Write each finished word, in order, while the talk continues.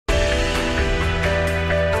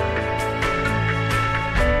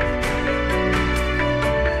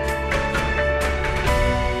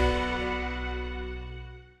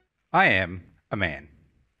I am a man,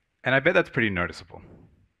 and I bet that's pretty noticeable.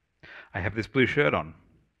 I have this blue shirt on,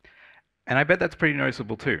 and I bet that's pretty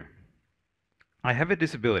noticeable too. I have a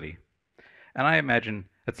disability, and I imagine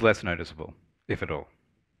it's less noticeable, if at all.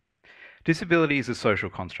 Disability is a social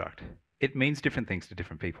construct. It means different things to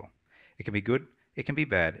different people. It can be good, it can be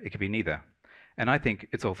bad, it can be neither. And I think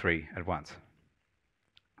it's all three at once.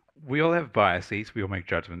 We all have biases, we all make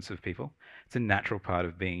judgments of people. It's a natural part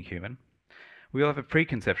of being human. We all have a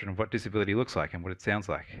preconception of what disability looks like and what it sounds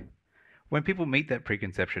like. When people meet that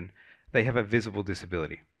preconception, they have a visible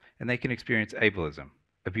disability, and they can experience ableism,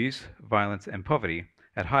 abuse, violence, and poverty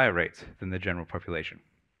at higher rates than the general population.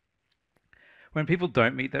 When people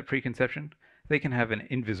don't meet that preconception, they can have an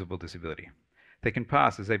invisible disability. They can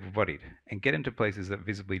pass as able-bodied and get into places that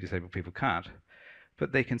visibly disabled people can't,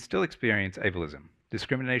 but they can still experience ableism,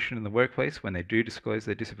 discrimination in the workplace when they do disclose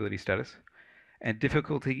their disability status, and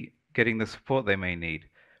difficulty getting the support they may need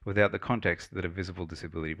without the context that a visible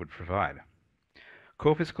disability would provide.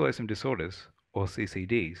 Corpus Callosum Disorders, or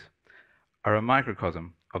CCDs, are a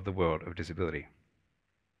microcosm of the world of disability.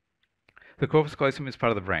 The corpus callosum is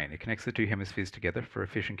part of the brain. It connects the two hemispheres together for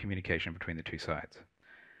efficient communication between the two sides.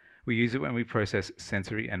 We use it when we process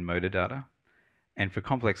sensory and motor data, and for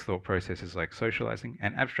complex thought processes like socializing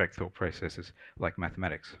and abstract thought processes like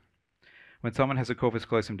mathematics. When someone has a corpus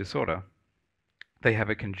callosum disorder, they have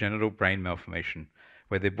a congenital brain malformation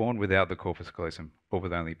where they're born without the corpus callosum or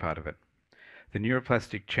with only part of it. The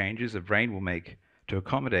neuroplastic changes the brain will make to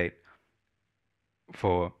accommodate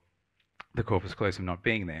for the corpus callosum not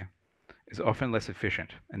being there is often less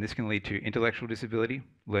efficient, and this can lead to intellectual disability,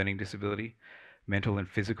 learning disability, mental and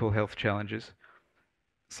physical health challenges,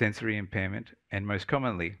 sensory impairment, and most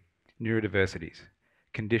commonly, neurodiversities,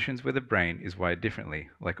 conditions where the brain is wired differently,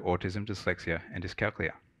 like autism, dyslexia, and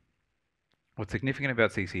dyscalculia. What's significant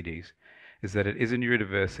about CCDs is that it is a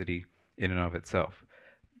neurodiversity in and of itself.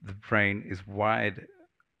 The brain is wired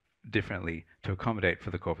differently to accommodate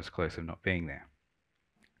for the corpus callosum not being there.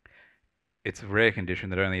 It's a rare condition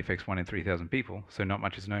that only affects 1 in 3,000 people, so not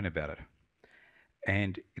much is known about it.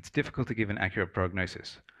 And it's difficult to give an accurate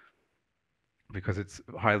prognosis because it's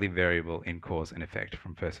highly variable in cause and effect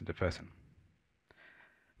from person to person.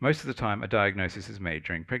 Most of the time, a diagnosis is made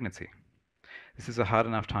during pregnancy. This is a hard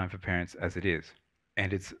enough time for parents as it is,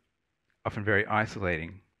 and it's often very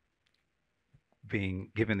isolating being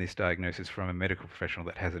given this diagnosis from a medical professional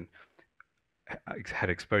that hasn't had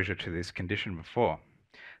exposure to this condition before.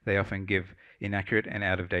 They often give inaccurate and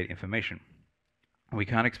out-of-date information. We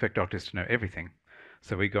can't expect doctors to know everything,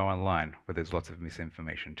 so we go online where there's lots of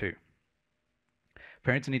misinformation too.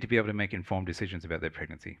 Parents need to be able to make informed decisions about their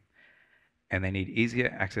pregnancy, and they need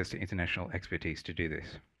easier access to international expertise to do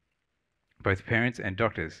this. Both parents and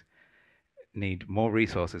doctors need more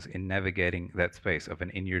resources in navigating that space of an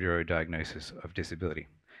in utero diagnosis of disability.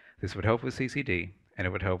 This would help with CCD, and it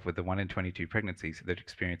would help with the 1 in 22 pregnancies that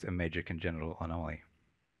experience a major congenital anomaly.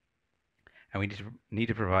 And we need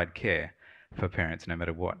to provide care for parents no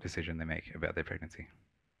matter what decision they make about their pregnancy.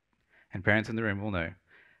 And parents in the room will know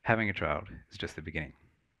having a child is just the beginning.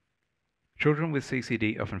 Children with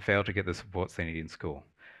CCD often fail to get the supports they need in school,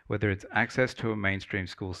 whether it's access to a mainstream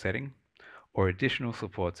school setting or additional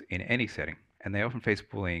supports in any setting, and they often face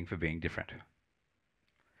bullying for being different.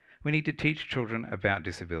 We need to teach children about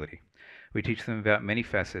disability. We teach them about many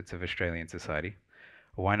facets of Australian society.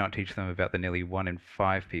 Why not teach them about the nearly 1 in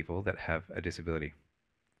 5 people that have a disability?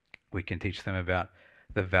 We can teach them about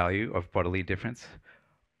the value of bodily difference,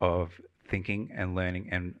 of thinking and learning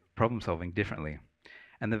and problem solving differently,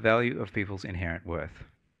 and the value of people's inherent worth.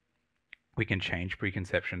 We can change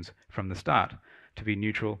preconceptions from the start to be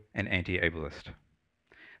neutral and anti-ableist.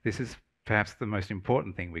 This is perhaps the most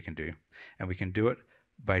important thing we can do, and we can do it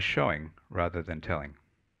by showing rather than telling.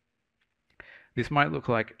 This might look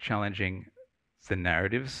like challenging the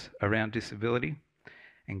narratives around disability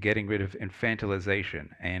and getting rid of infantilization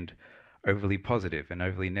and overly positive and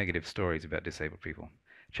overly negative stories about disabled people,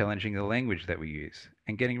 challenging the language that we use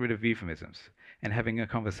and getting rid of euphemisms and having a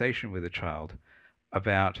conversation with a child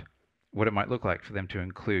about what it might look like for them to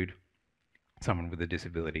include someone with a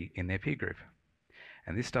disability in their peer group.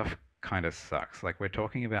 And this stuff kind of sucks. Like, we're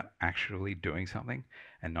talking about actually doing something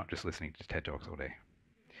and not just listening to TED Talks all day.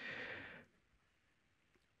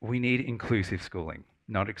 We need inclusive schooling,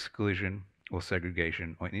 not exclusion or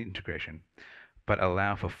segregation or integration, but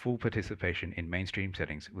allow for full participation in mainstream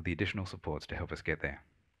settings with the additional supports to help us get there.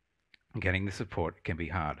 Getting the support can be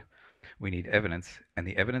hard. We need evidence, and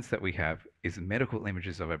the evidence that we have is medical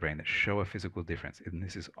images of our brain that show a physical difference, and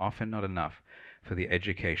this is often not enough for the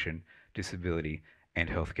education, disability, and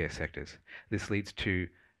healthcare sectors. This leads to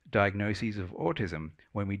diagnoses of autism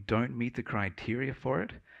when we don't meet the criteria for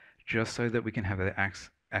it, just so that we can have the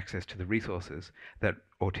access to the resources that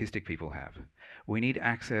autistic people have. We need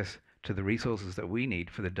access to the resources that we need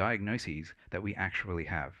for the diagnoses that we actually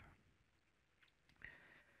have.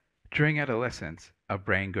 During adolescence, our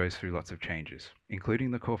brain goes through lots of changes,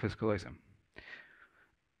 including the corpus callosum.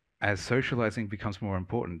 As socializing becomes more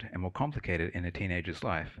important and more complicated in a teenager's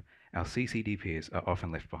life, our CCD peers are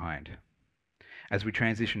often left behind. As we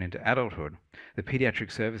transition into adulthood, the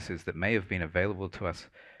pediatric services that may have been available to us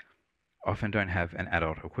often don't have an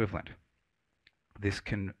adult equivalent. This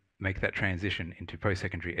can make that transition into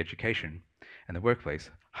post-secondary education and the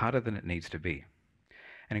workplace harder than it needs to be.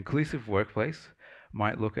 An inclusive workplace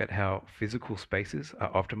might look at how physical spaces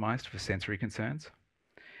are optimized for sensory concerns,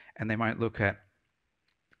 and they might look at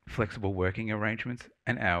flexible working arrangements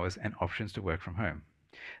and hours and options to work from home.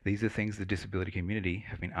 These are things the disability community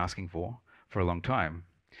have been asking for a long time,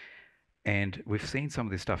 and we've seen some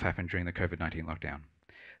of this stuff happen during the COVID-19 lockdown.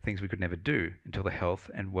 Things we could never do until the health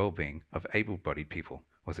and well-being of able-bodied people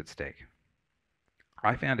was at stake.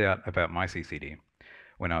 I found out about my CCD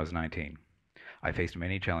when I was 19. I faced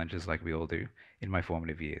many challenges like we all do in my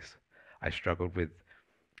formative years. I struggled with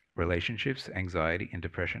relationships, anxiety, and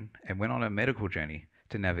depression, and went on a medical journey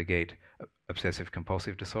to navigate obsessive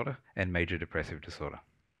compulsive disorder and major depressive disorder.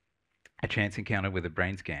 A chance encounter with a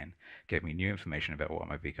brain scan gave me new information about what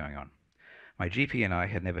might be going on. My GP and I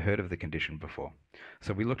had never heard of the condition before,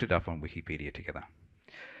 so we looked it up on Wikipedia together.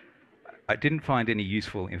 I didn't find any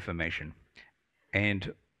useful information,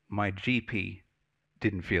 and my GP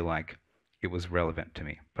didn't feel like it was relevant to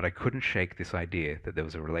me, but I couldn't shake this idea that there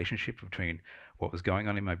was a relationship between what was going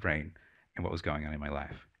on in my brain and what was going on in my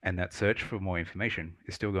life. And that search for more information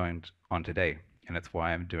is still going on today, and that's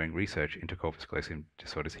why I'm doing research into Corpus Callosum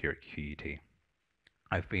Disorders here at QUT.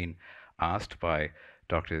 I've been asked by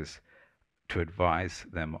doctors to advise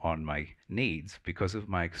them on my needs because of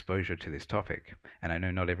my exposure to this topic, and I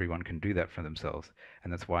know not everyone can do that for themselves,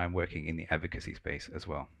 and that's why I'm working in the advocacy space as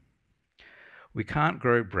well. We can't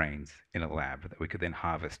grow brains in a lab that we could then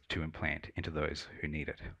harvest to implant into those who need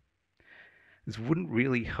it. This wouldn't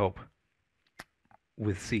really help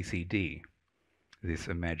with CCD, this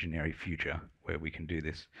imaginary future where we can do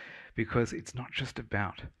this, because it's not just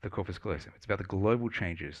about the corpus callosum, it's about the global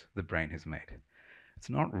changes the brain has made. It's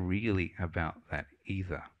not really about that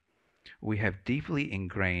either. We have deeply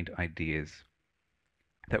ingrained ideas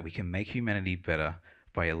that we can make humanity better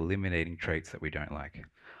by eliminating traits that we don't like.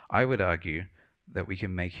 I would argue that we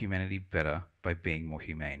can make humanity better by being more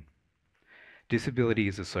humane. Disability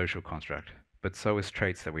is a social construct, but so is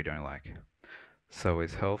traits that we don't like. So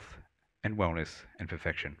is health and wellness and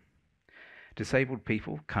perfection. Disabled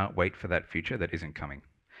people can't wait for that future that isn't coming.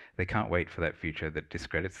 They can't wait for that future that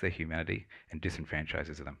discredits their humanity and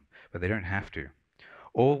disenfranchises them, but they don't have to.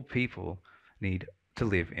 All people need to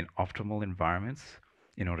live in optimal environments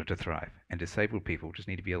in order to thrive, and disabled people just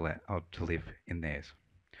need to be allowed to live in theirs.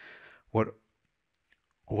 What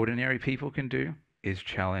ordinary people can do is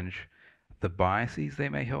challenge the biases they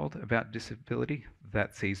may hold about disability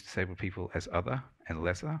that sees disabled people as other and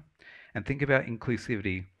lesser, and think about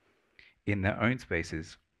inclusivity in their own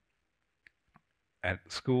spaces at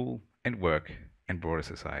school and work and broader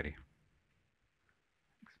society.